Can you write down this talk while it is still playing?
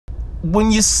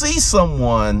when you see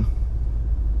someone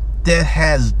that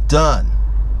has done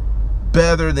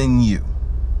better than you,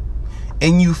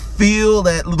 and you feel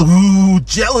that little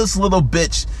jealous little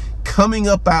bitch coming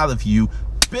up out of you,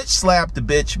 bitch slap the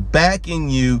bitch back in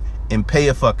you and pay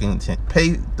the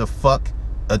fuck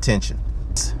attention.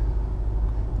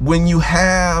 When you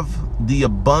have the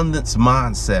abundance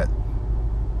mindset,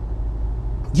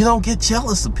 you don't get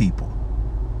jealous of people.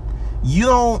 You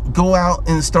don't go out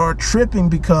and start tripping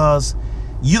because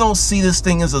you don't see this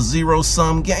thing as a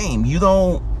zero-sum game. You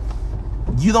don't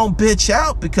bitch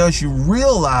out because you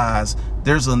realize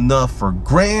there's enough for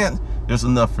Grant, there's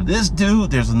enough for this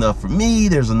dude, there's enough for me,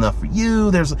 there's enough for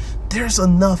you, there's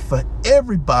enough for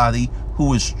everybody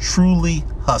who is truly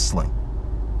hustling.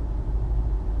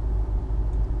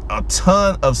 A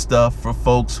ton of stuff for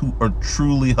folks who are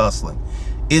truly hustling.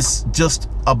 It's just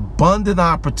abundant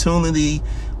opportunity,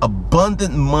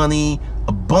 abundant money,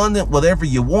 abundant whatever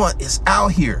you want is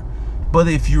out here. But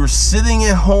if you're sitting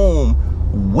at home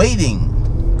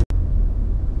waiting,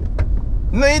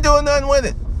 you ain't doing nothing with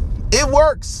it. It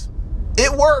works.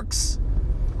 It works.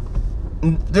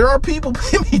 There are people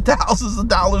paying me thousands of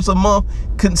dollars a month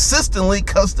consistently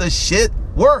because the shit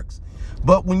works.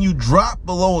 But when you drop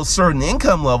below a certain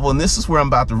income level, and this is where I'm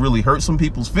about to really hurt some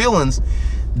people's feelings,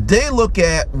 they look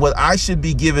at what I should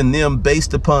be giving them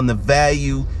based upon the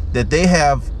value that they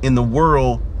have in the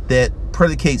world that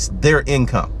predicates their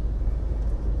income.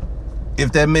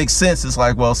 If that makes sense, it's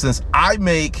like, well, since I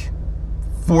make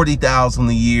 $40,000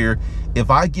 a year, if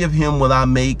I give him what I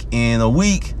make in a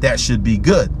week, that should be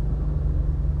good.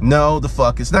 No, the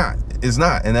fuck it's not. It's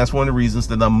not. And that's one of the reasons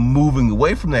that I'm moving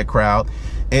away from that crowd.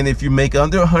 And if you make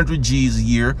under 100 G's a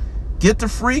year, get the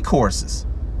free courses.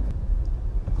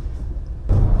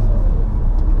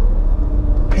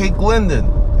 Hey Glendon,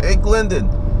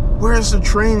 where's the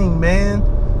training, man?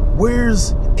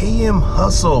 Where's AM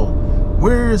Hustle?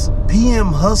 Where's PM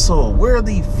Hustle? Where are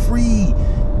the free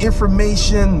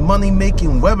information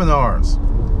money-making webinars?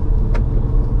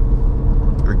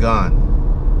 They're gone.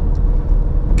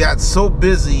 Got so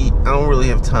busy, I don't really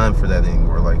have time for that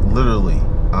anymore. Like literally,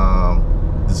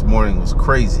 this morning was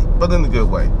crazy, but in a good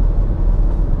way.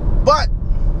 But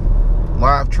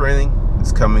live training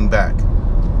is coming back.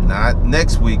 Not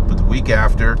next week, but the week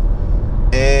after.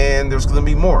 And there's going to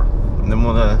be more. And I'm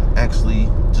going to actually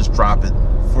just drop it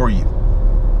for you.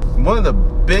 One of the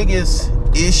biggest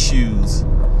issues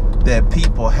that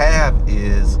people have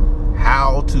is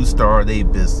how to start a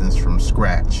business from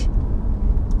scratch.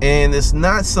 And it's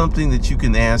not something that you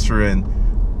can answer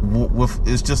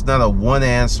it's just not a one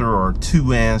answer or a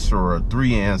two answer or a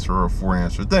three answer or a four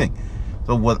answer thing.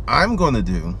 So what I'm going to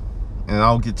do, and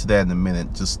I'll get to that in a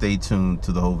minute, just stay tuned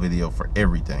to the whole video for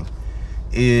everything,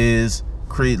 is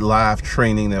create live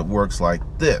training that works like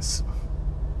this.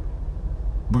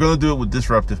 We're going to do it with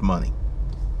Disruptive Money.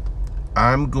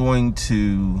 I'm going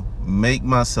to make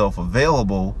myself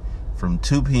available from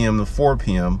 2 p.m. to 4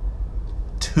 p.m.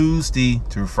 Tuesday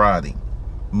through Friday.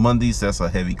 Mondays, that's a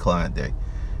heavy client day.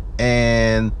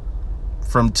 And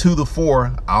from 2 to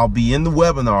 4, I'll be in the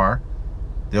webinar.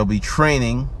 There'll be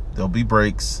training, there'll be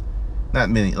breaks. Not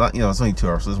many, it's only 2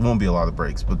 hours, so there won't be a lot of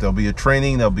breaks, but there'll be a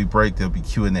training, there'll be break, there'll be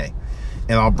Q&A.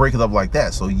 And I'll break it up like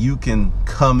that, so you can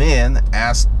come in,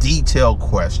 ask detailed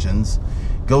questions,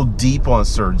 go deep on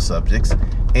certain subjects,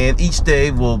 and each day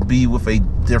will be with a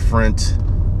different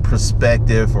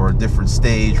perspective or a different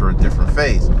stage or a different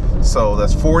phase. So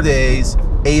that's 4 days,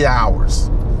 8 hours.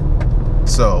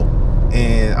 So,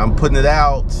 and I'm putting it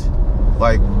out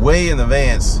like way in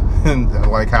advance,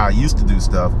 like how I used to do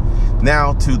stuff,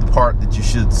 now to the part that you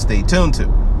should stay tuned to.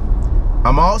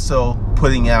 I'm also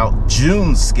putting out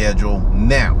June's schedule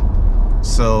now.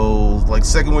 So like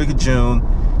second week of June,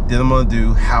 then I'm going to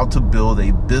do how to build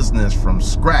a business from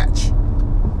scratch.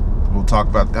 We'll talk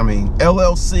about,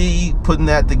 LLC, putting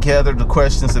that together, the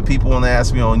questions that people want to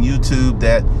ask me on YouTube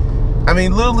that,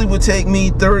 literally would take me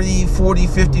 30, 40,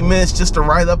 50 minutes just to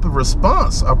write up a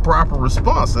response, a proper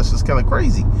response. That's just kind of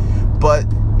crazy. But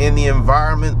in the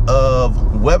environment of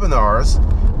webinars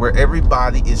where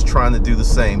everybody is trying to do the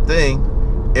same thing,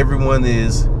 everyone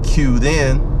is cued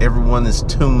in, everyone is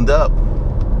tuned up,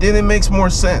 then it makes more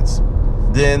sense.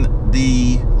 Then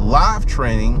the live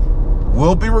training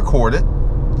will be recorded.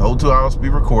 The whole 2 hours will be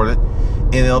recorded,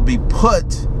 and it'll be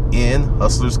put in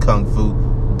Hustlers Kung Fu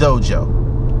Dojo.com.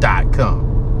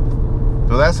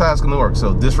 So that's how it's going to work.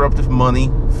 So Disruptive Money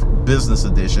Business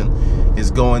Edition is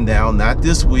going down, not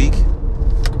this week,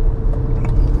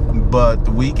 but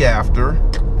the week after.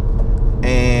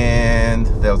 And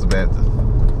that was a bad,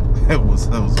 it was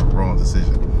a wrong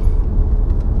decision.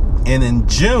 And in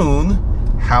June,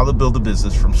 how to build a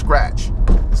business from scratch.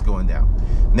 It's going down.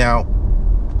 Now,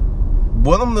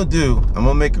 what I'm going to do, I'm going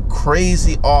to make a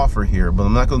crazy offer here, but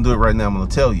I'm not going to do it right now. I'm going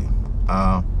to tell you.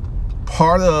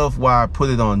 Part of why I put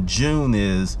it on June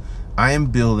is I am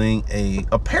building a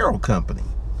apparel company.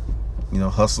 You know,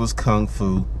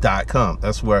 hustlerskungfu.com.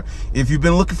 That's where, if you've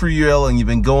been looking for URL and you've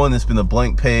been going, it's been a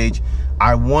blank page.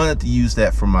 I wanted to use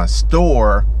that for my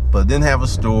store, but didn't have a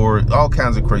store, all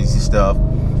kinds of crazy stuff,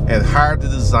 and hired the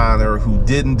designer who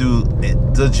didn't do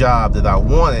the job that I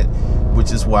wanted,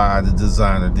 which is why the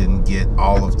designer didn't get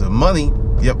all of the money.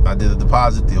 Yep, I did a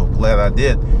deposit deal. Glad I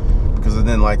did, because I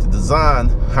didn't like the design.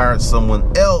 Hired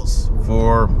someone else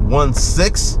for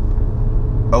 1/6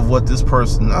 of what this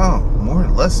person, more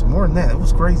than that, it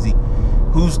was crazy,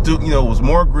 was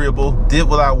more agreeable, did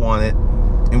what I wanted,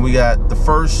 and we got the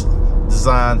first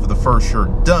design for the first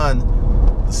shirt done.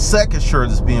 The second shirt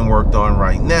is being worked on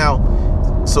right now.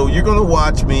 So you're going to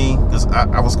watch me, because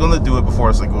I was going to do it before.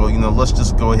 It's like, well, let's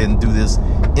just go ahead and do this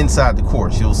inside the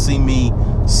course. You'll see me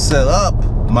set up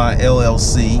my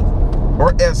LLC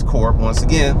or S Corp. Once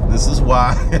again, this is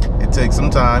why it takes some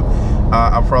time.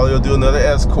 I probably will do another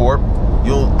S Corp.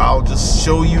 I'll just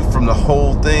show you from the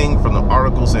whole thing, from the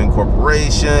articles of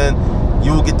incorporation.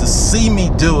 You will get to see me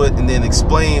do it and then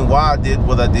explain why I did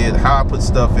what I did, how I put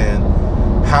stuff in,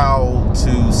 how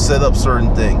to set up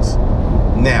certain things.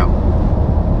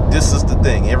 Now, this is the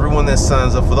thing. Everyone that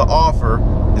signs up for the offer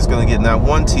is going to get not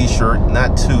 1 t-shirt,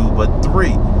 not 2, but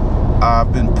 3.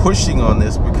 I've been pushing on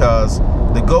this because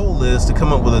the goal is to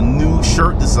come up with a new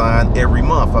shirt design every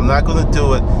month. I'm not going to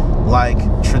do it like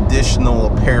traditional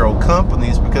apparel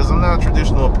companies, because I'm not a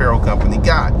traditional apparel company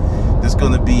guy. There's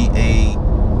going to be a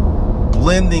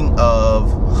blending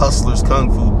of Hustler's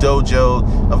Kung Fu Dojo,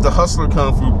 of the Hustler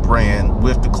Kung Fu brand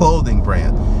with the clothing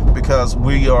brand, because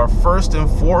we are first and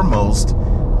foremost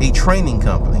a training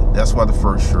company. That's why the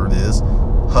first shirt is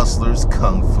Hustler's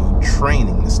Kung Fu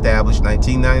Training, established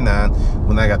 1999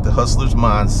 when I got the hustler's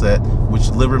mindset, which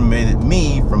liberated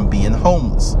me from being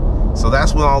homeless. So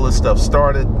that's when all this stuff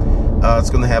started. It's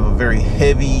going to have a very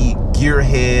heavy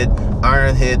gearhead,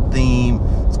 iron head theme.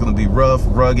 It's going to be rough,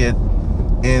 rugged,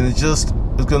 and it's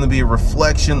going to be a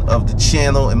reflection of the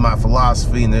channel and my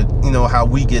philosophy and how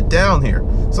we get down here.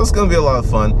 So it's going to be a lot of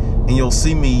fun, and you'll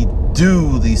see me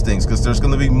do these things, because there's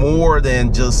going to be more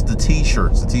than just the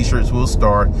t-shirts. The t-shirts will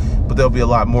start, but there'll be a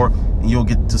lot more, and you'll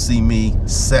get to see me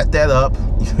set that up.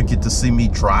 You'll get to see me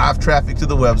drive traffic to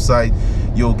the website.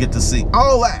 You'll get to see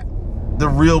all that, the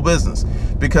real business,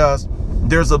 because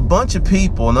there's a bunch of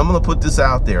people, and I'm going to put this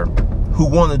out there, who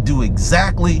want to do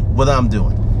exactly what I'm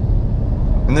doing,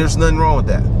 and there's nothing wrong with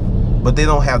that, but they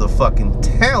don't have the fucking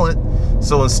talent.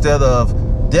 So instead of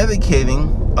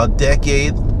dedicating a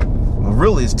decade, well,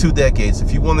 really it's 2 decades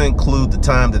if you want to include the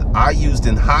time that I used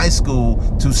in high school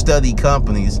to study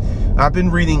companies. I've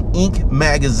been reading Inc.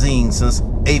 magazine since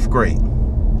 8th grade.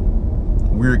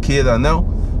 Weird kid, I know,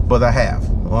 but I have.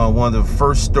 One of the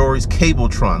first stories,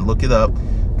 Cabletron, look it up,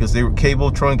 because they were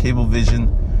Cabletron, Cablevision.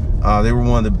 They were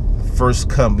one of the first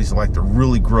companies like to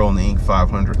really grow in the Inc.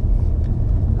 500.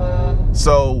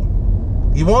 So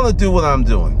you want to do what I'm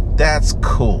doing, that's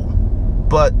cool,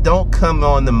 but don't come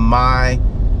on to my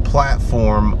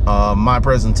platform, my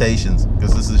presentations,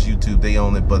 because this is YouTube, they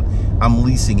own it, but I'm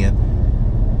leasing it,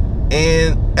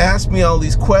 and ask me all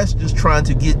these questions trying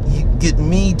to get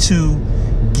me to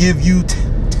give you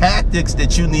tactics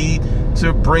that you need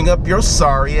to bring up your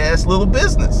sorry ass little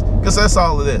business, because that's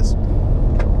all it is.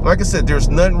 Like I said, there's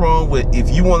nothing wrong with, if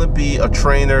you want to be a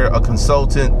trainer, a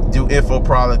consultant, do info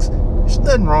products, there's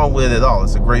nothing wrong with it at all.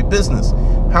 It's a great business.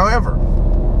 However,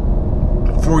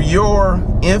 for your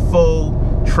info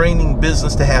training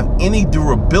business to have any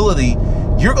durability,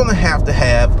 you're going to have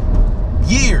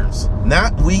years,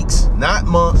 not weeks, not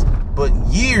months, but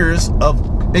years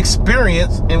of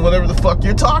experience in whatever the fuck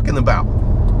you're talking about.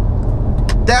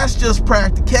 That's just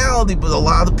practicality, but a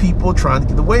lot of people are trying to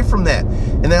get away from that,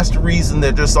 and that's the reason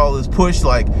that there's all this push.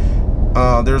 Like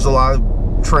there's a lot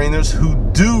of trainers who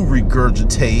do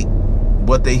regurgitate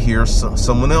what they hear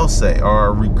someone else say,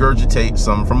 or regurgitate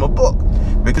something from a book.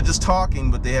 They're just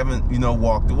talking, but they haven't,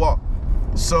 walked the walk.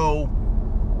 So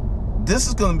this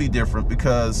is going to be different,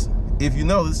 because if you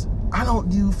notice, I don't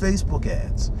do Facebook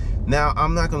ads. Now,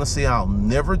 I'm not going to say I'll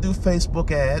never do Facebook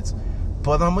ads,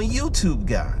 but I'm a YouTube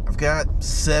guy. I've got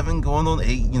 7 going on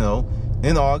 8,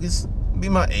 in August, it'll be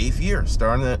my 8th year,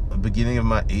 starting at the beginning of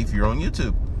my 8th year on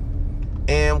YouTube.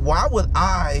 And why would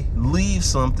I leave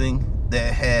something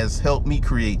that has helped me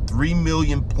create 3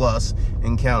 million plus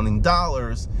and counting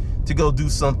dollars to go do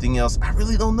something else I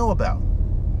really don't know about?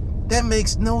 That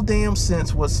makes no damn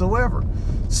sense whatsoever.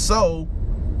 So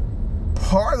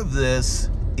part of this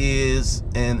is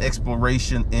an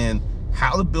exploration in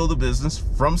how to build a business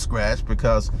from scratch,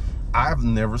 because I've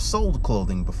never sold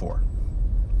clothing before.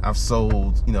 I've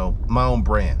sold, my own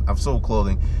brand. I've sold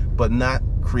clothing, but not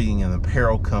creating an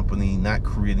apparel company, not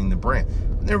creating the brand.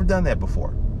 I've never done that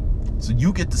before. So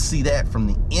you get to see that from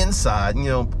the inside.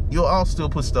 I'll still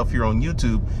put stuff here on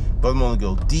YouTube, but I'm gonna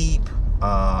go deep.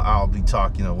 I'll be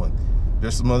talking, when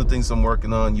there's some other things I'm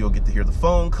working on, you'll get to hear the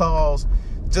phone calls,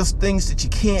 just things that you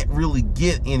can't really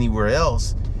get anywhere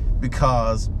else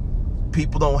because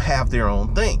people don't have their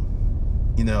own thing,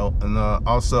 and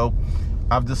also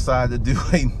I've decided to do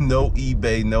a no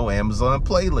eBay, no Amazon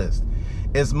playlist.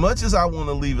 As much as I want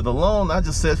to leave it alone, I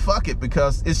just said fuck it,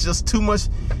 because it's just too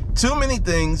many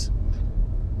things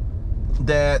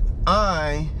that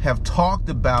I have talked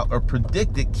about or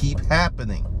predicted keep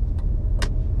happening.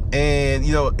 And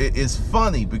it's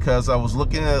funny because I was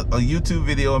looking at a YouTube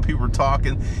video and people were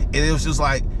talking, and it was just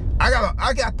like,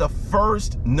 I got the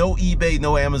first no eBay,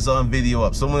 no Amazon video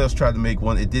up. Someone else tried to make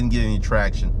one, it didn't get any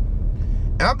traction.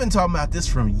 And I've been talking about this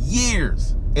from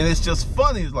years, and it's just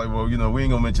funny. It's like, well, we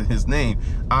ain't gonna mention his name.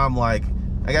 I'm like,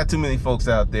 I got too many folks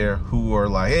out there who are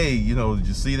like, hey, did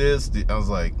you see this? I was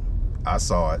like, I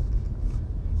saw it.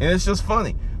 And it's just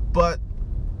funny. But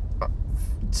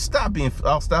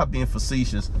I'll stop being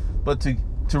facetious, but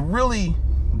to really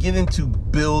get into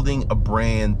building a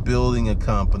brand, building a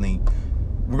company,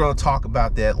 we're going to talk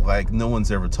about that like no one's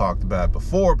ever talked about it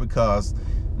before, because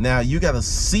now you got to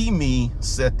see me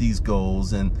set these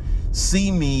goals and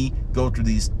see me go through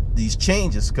these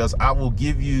changes, because I will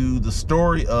give you the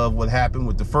story of what happened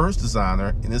with the first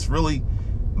designer, and it's really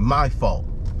my fault.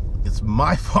 It's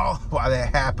my fault why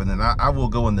that happened, and I will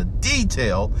go into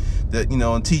detail that,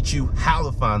 and teach you how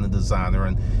to find the designer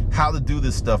and how to do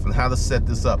this stuff and how to set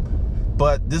this up.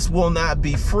 But this will not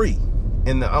be free,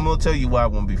 and I'm going to tell you why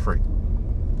it won't be free.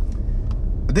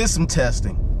 I did some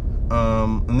testing,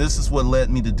 and this is what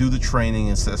led me to do the training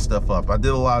and set stuff up. I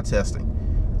did a lot of testing.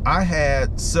 I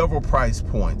had several price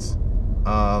points,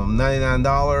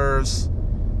 $99,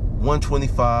 $125,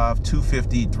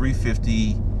 $250,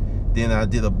 $350. Then I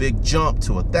did a big jump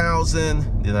to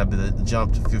 $1,000. Then I did a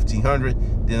jump to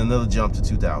 $1,500. Then another jump to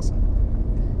 $2,000.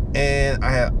 And I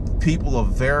had people of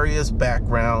various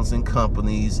backgrounds and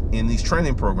companies in these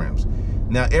training programs.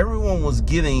 Now, everyone was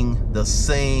getting the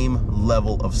same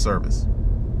level of service.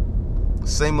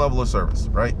 Same level of service,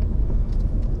 right?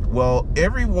 Well,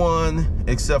 everyone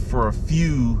except for a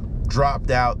few dropped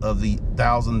out of the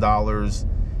 $1,000.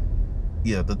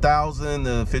 Yeah, the $1,000,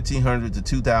 the $1,500, the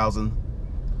 $2,000.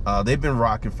 They've been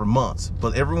rocking for months,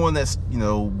 but everyone that's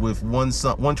with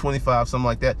 125, something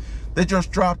like that, they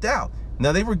just dropped out.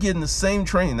 Now they were getting the same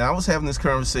training. Now I was having this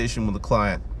conversation with a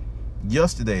client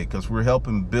yesterday because we're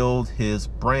helping build his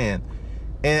brand,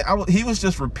 and he was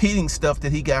just repeating stuff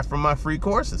that he got from my free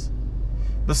courses.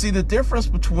 But see, the difference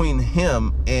between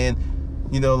him and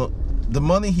the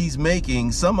money he's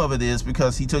making, some of it is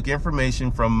because he took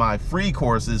information from my free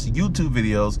courses, YouTube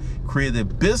videos, created a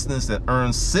business that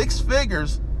earns six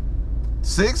figures,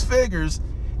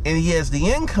 and he has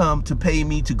the income to pay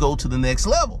me to go to the next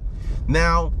level.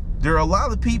 Now, there are a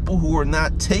lot of people who are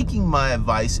not taking my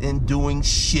advice and doing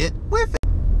shit with it.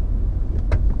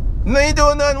 And they ain't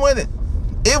doing nothing with it.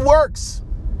 It works.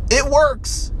 It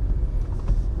works.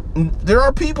 There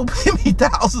are people paying me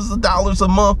thousands of dollars a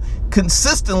month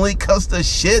consistently because the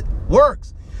shit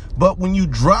works. But when you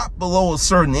drop below a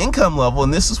certain income level,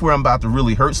 and this is where I'm about to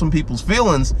really hurt some people's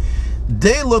feelings,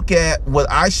 they look at what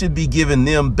I should be giving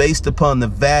them based upon the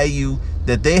value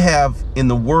that they have in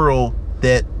the world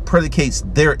that predicates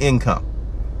their income.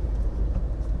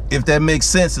 If that makes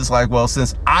sense, it's like, well,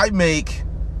 since I make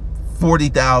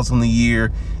 $40,000 a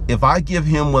year, if I give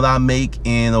him what I make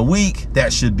in a week,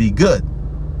 that should be good.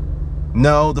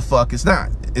 No, the fuck it's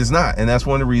not. It's not. And that's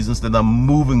one of the reasons that I'm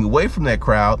moving away from that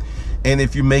crowd. And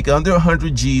if you make under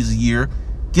 100 G's a year,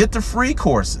 get the free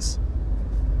courses.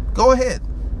 Go ahead.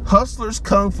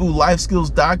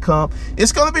 HustlersKungFuLifeSkills.com.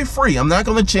 It's going to be free. I'm not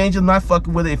going to change it. I'm not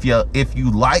fucking with it. If you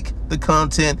like the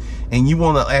content and you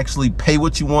want to actually pay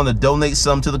what you want to donate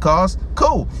some to the cause,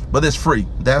 cool. But it's free.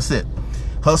 That's it.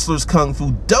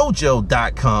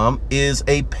 HustlersKungFuDojo.com is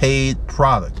a paid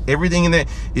product. Everything in there,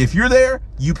 if you're there,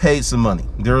 you paid some money.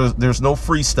 There's no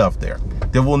free stuff there.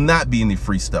 There will not be any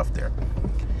free stuff there.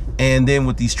 And then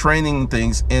with these training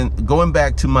things, and going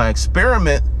back to my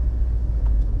experiment,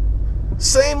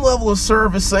 same level of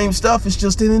service, same stuff, it's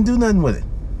just they didn't do nothing with it.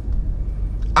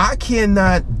 I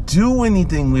cannot do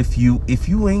anything with you if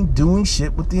you ain't doing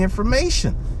shit with the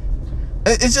information.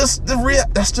 It's just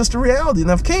that's just the reality,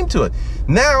 and I've came to it.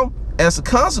 Now, as a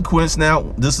consequence,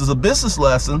 now this is a business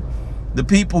lesson. The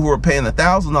people who are paying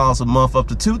 $1,000 a month up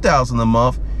to $2,000 a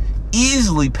month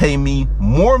easily pay me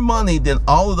more money than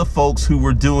all of the folks who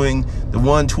were doing the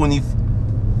 120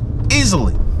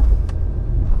 easily.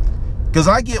 Because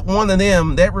I get one of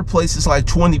them, that replaces like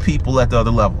 20 people at the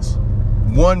other levels.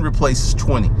 One replaces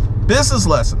 20. Business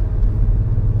lesson.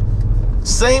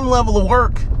 Same level of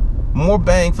work, more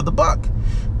bang for the buck.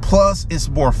 Plus, it's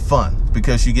more fun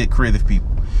because you get creative people.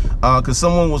 Because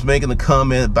someone was making a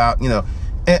comment about, you know,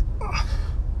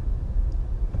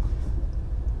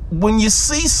 when you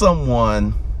see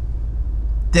someone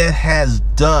that has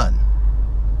done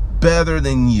better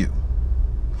than you,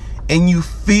 and you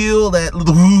feel that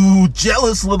little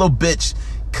jealous little bitch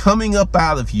coming up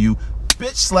out of you,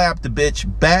 bitch slap the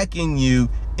bitch back in you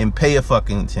and pay the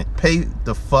fucking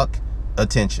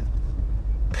attention.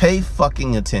 Pay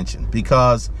fucking attention,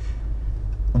 because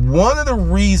one of the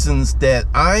reasons that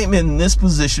I'm in this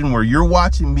position where you're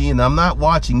watching me and I'm not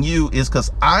watching you is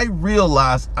because I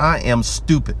realize I am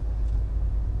stupid.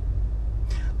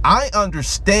 I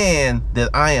understand that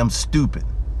I am stupid.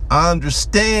 I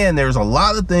understand there's a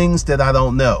lot of things that I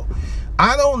don't know.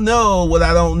 I don't know what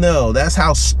I don't know. That's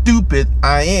how stupid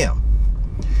I am.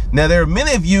 Now, there are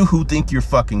many of you who think you're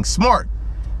fucking smart.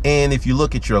 And if you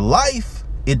look at your life,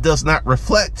 it does not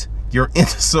reflect your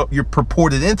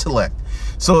purported intellect.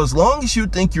 So as long as you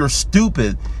think you're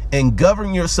stupid and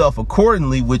govern yourself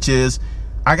accordingly, which is,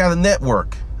 I got to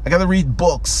network, I got to read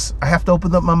books, I have to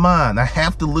open up my mind, I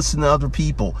have to listen to other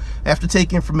people, I have to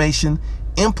take information,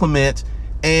 implement,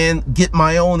 and get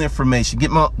my own information,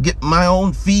 get my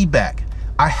own feedback.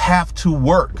 I have to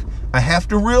work. I have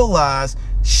to realize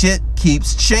shit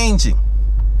keeps changing.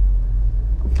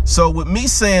 So with me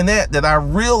saying that I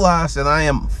realize that I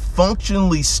am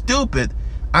functionally stupid,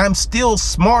 I'm still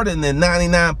smarter than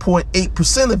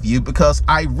 99.8% of you, because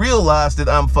I realize that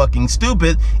I'm fucking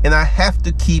stupid and I have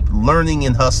to keep learning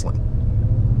and hustling.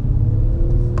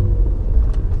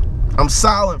 I'm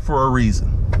silent for a reason.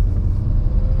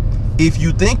 If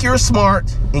you think you're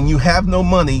smart and you have no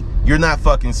money, you're not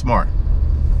fucking smart.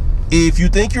 If you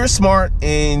think you're smart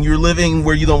and you're living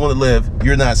where you don't want to live,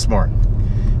 you're not smart.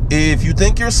 If you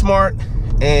think you're smart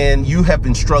and you have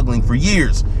been struggling for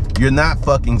years, you're not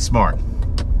fucking smart.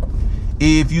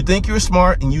 If you think you're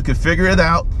smart and you can figure it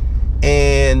out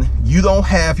and you don't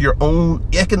have your own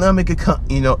economic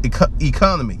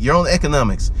economy, your own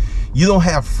economics, you don't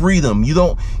have freedom,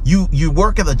 you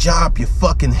work at a job you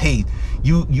fucking hate,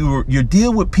 you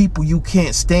deal with people you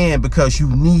can't stand because you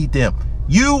need them,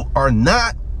 you are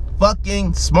not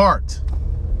fucking smart.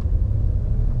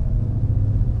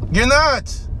 You're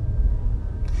not.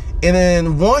 And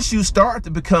then once you start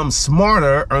to become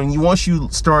smarter, and once you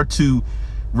start to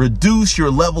reduce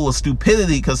your level of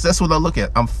stupidity, because that's what I look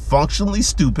at, I'm functionally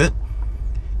stupid,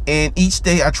 and each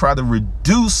day I try to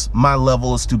reduce my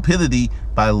level of stupidity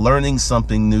by learning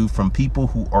something new from people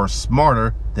who are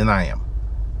smarter than I am.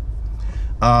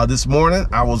 This morning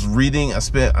I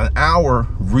spent an hour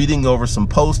reading over some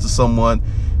posts of someone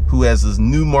who has this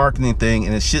new marketing thing,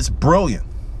 and it shit's brilliant.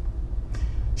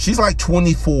 She's like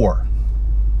 24.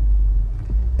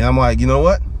 And I'm like, you know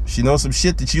what? She knows some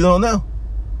shit that you don't know.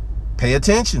 Pay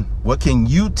attention. What can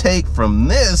you take from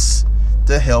this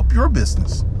to help your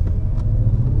business?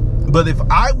 But if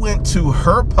I went to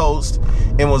her post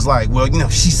and was like, well, you know,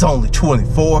 she's only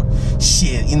 24.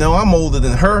 Shit, you know, I'm older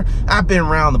than her. I've been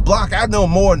around the block. I know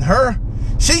more than her.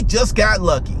 She just got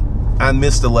lucky. I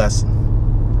missed a lesson.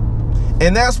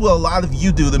 And that's what a lot of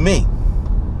you do to me.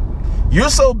 You're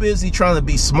so busy trying to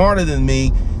be smarter than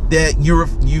me that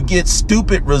you get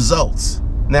stupid results.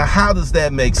 Now, how does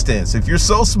that make sense? If you're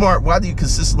so smart, why do you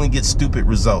consistently get stupid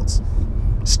results?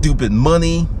 Stupid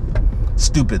money,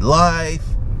 stupid life,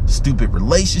 stupid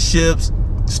relationships,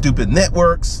 stupid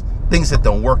networks, things that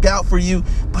don't work out for you,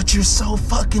 but you're so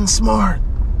fucking smart.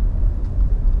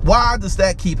 Why does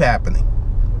that keep happening?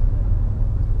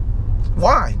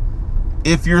 Why?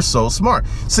 If you're so smart.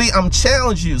 See, I'm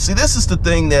challenging you. See, this is the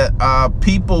thing that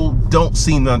people don't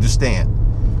seem to understand.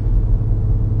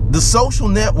 The social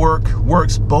network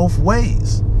works both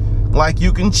ways. Like,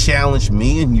 you can challenge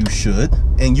me, and you should,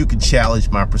 and you can challenge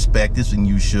my perspectives, and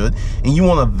you should, and you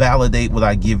want to validate what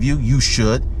I give you, you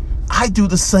should. I do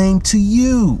the same to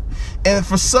you. And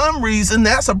for some reason,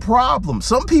 that's a problem.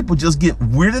 Some people just get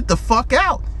weirded the fuck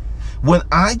out when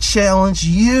I challenge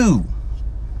you.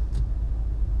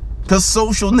 Because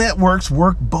social networks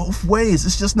work both ways.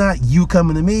 It's just not you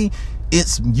coming to me.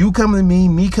 It's you coming to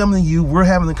me coming to you. We're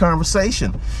having a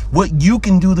conversation. What you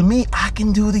can do to me, I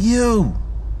can do to you.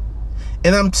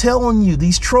 And I'm telling you,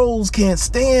 these trolls can't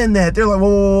stand that. They're like, whoa,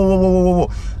 whoa, whoa, whoa, whoa,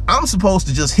 whoa. I'm supposed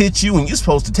to just hit you, and you're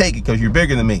supposed to take it because you're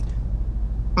bigger than me.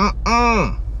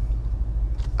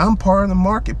 I'm part of the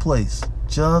marketplace,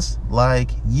 just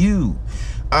like you.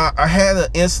 I had an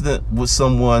incident with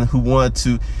someone who wanted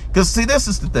to, because see, this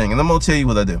is the thing, and I'm going to tell you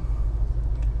what I do.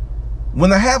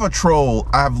 When I have a troll,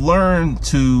 I've learned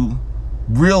to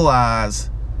realize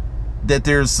that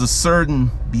there's a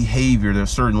certain behavior,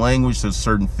 there's a certain language, there's a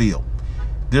certain feel.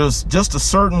 There's just a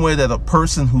certain way that a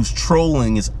person who's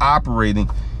trolling is operating,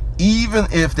 even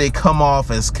if they come off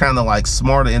as kind of like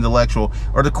smart or intellectual,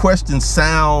 or the question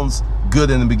sounds good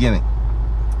in the beginning.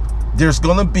 There's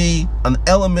going to be an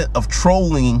element of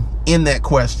trolling in that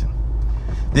question.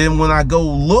 Then when I go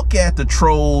look at the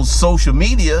troll's social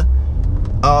media,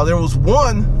 there was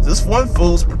this one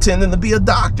fool's pretending to be a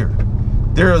doctor.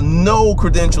 There are no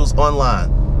credentials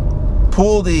online.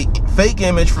 Pull the fake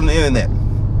image from the internet.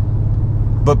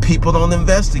 But people don't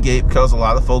investigate because a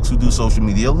lot of folks who do social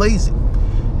media are lazy.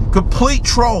 Complete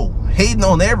troll, hating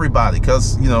on everybody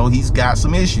because, you know, he's got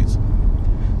some issues.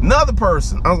 Another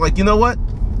person, I was like, you know what?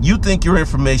 You think your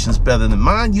information is better than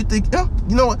mine. You think,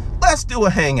 you know what? Let's do a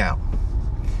hangout.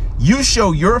 You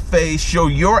show your face, show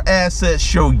your assets,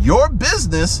 show your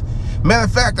business. Matter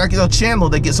of fact, I get a channel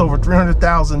that gets over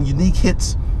 300,000 unique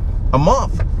hits a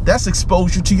month. That's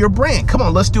exposure to your brand. Come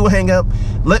on, let's do a hangout.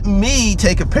 Let me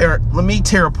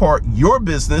tear apart your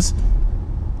business.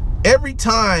 Every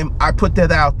time I put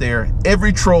that out there,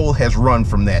 every troll has run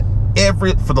from that.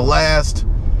 For the last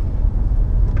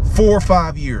 4 or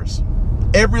 5 years.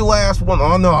 Every last one.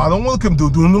 Oh no, I don't want to come do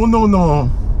no.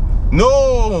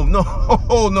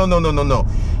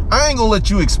 I ain't gonna let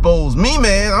you expose me,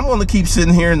 man. I'm gonna keep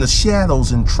sitting here in the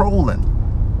shadows and trolling.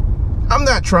 I'm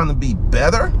not trying to be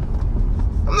better.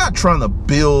 I'm not trying to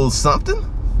build something.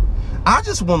 I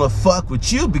just want to fuck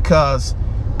with you because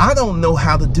I don't know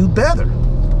how to do better.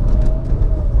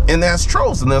 And that's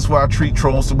trolls, and that's why I treat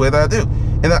trolls the way that I do.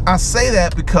 And I say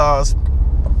that because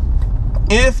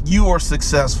if you are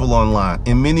successful online,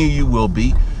 and many of you will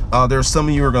be, there's some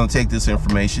of you who are going to take this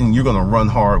information, you're going to run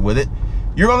hard with it,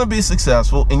 you're going to be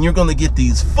successful, and you're going to get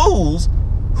these fools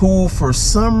who for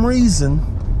some reason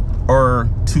are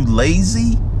too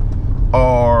lazy,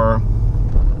 or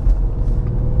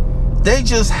they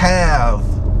just have,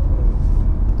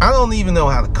 I don't even know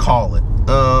how to call it,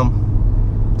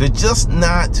 they're just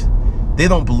not, they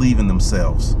don't believe in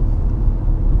themselves.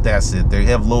 That's it. They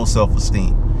have low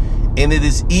self-esteem. And it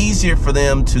is easier for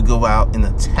them to go out and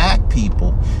attack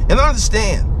people. And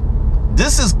understand,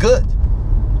 this is good.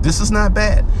 This is not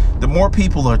bad. The more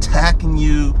people are attacking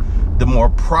you, the more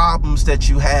problems that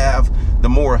you have, the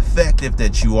more effective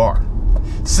that you are.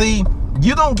 See,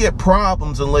 you don't get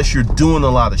problems unless you're doing a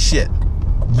lot of shit.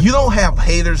 You don't have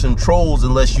haters and trolls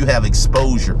unless you have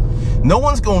exposure. No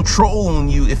one's gonna troll on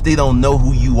you if they don't know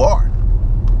who you are.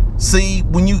 See,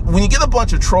 when you get a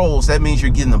bunch of trolls, that means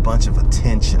you're getting a bunch of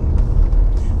attention.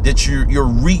 That your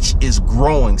reach is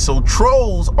growing. So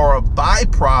trolls are a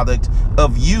byproduct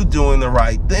of you doing the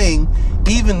right thing,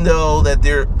 even though that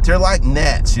they're like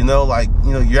gnats, you know, like,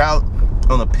 you know, you're out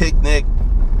on a picnic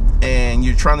and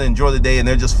you're trying to enjoy the day and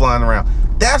they're just flying around.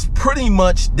 That's pretty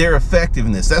much their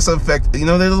effectiveness. That's you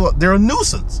know, they're a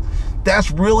nuisance. That's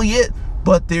really it.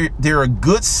 But they're a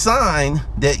good sign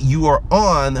that you are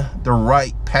on the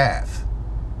right path.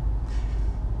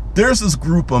 There's this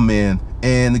group I'm in,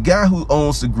 and the guy who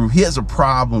owns the group, he has a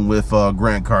problem with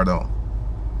Grant Cardone.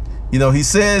 You know, he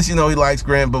says, you know, he likes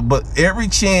Grant, but every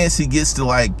chance he gets to,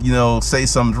 like, you know, say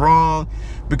something's wrong,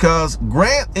 because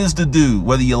Grant is the dude.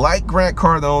 Whether you like Grant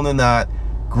Cardone or not,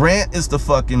 Grant is the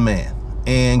fucking man.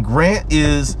 And Grant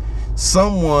is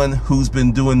someone who's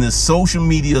been doing this social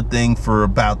media thing for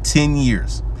about 10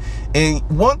 years. And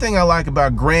one thing I like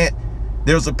about Grant,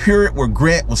 there's a period where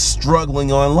Grant was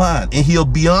struggling online, and he'll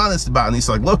be honest about it. And he's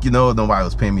like, look, you know, nobody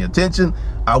was paying me attention.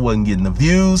 I wasn't getting the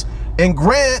views. And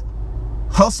Grant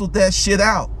hustled that shit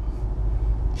out.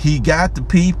 He got the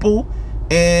people,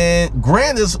 and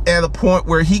Grant is at a point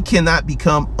where he cannot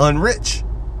become unrich.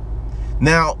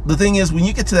 Now, the thing is, when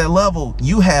you get to that level,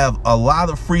 you have a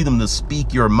lot of freedom to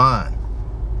speak your mind,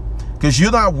 because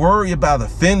you're not worried about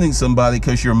offending somebody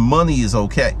because your money is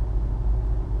okay.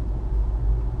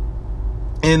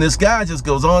 And this guy just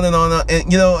goes on and on,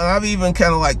 and you know, and I've even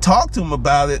kind of like talked to him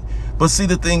about it. But see,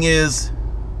 the thing is,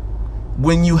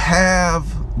 when you have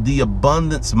the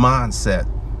abundance mindset,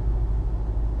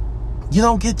 you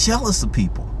don't get jealous of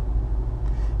people.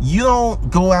 You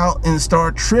don't go out and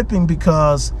start tripping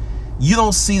because you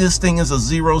don't see this thing as a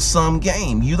zero-sum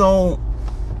game. You don't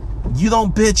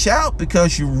bitch out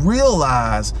because you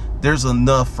realize there's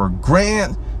enough for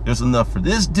Grant, there's enough for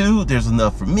this dude, there's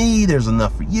enough for me, there's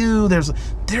enough for you,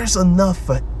 there's enough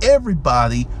for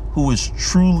everybody who is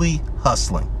truly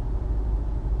hustling.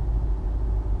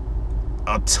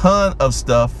 a ton of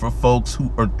stuff for folks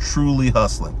who are truly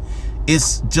hustling.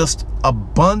 It's just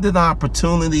abundant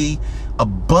opportunity,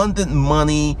 abundant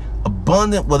money,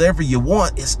 abundant whatever you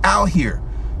want is out here.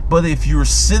 But if you're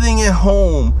sitting at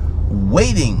home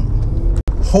waiting,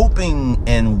 hoping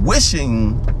and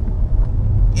wishing,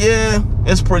 yeah,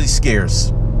 it's pretty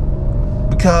scarce.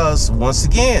 Because once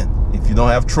again, if you don't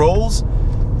have trolls,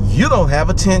 you don't have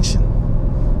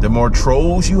attention. The more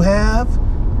trolls you have,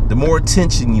 the more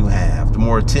attention you have. The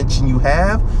more attention you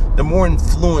have, the more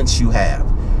influence you have.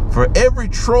 For every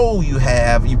troll you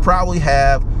have, you probably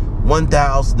have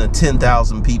 1,000 to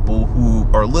 10,000 people who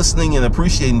are listening and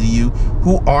appreciating to you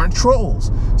who aren't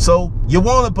trolls. So you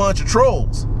want a bunch of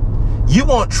trolls. You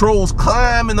want trolls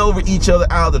climbing over each other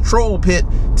out of the troll pit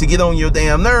to get on your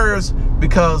damn nerves,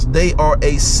 because they are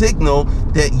a signal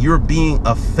that you're being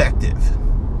effective.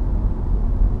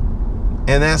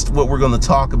 And that's what we're going to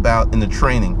talk about in the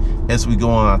training as we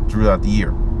go on throughout the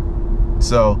year.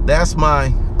 So that's my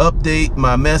update,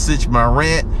 my message, my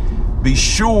rant. Be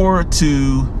sure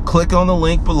to click on the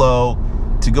link below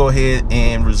to go ahead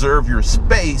and reserve your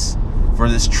space for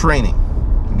this training.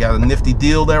 We got a nifty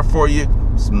deal there for you.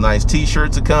 Some nice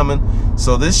t-shirts are coming.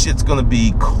 So this shit's going to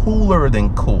be cooler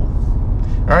than cool.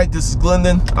 All right, this is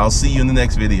Glendon. I'll see you in the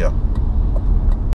next video.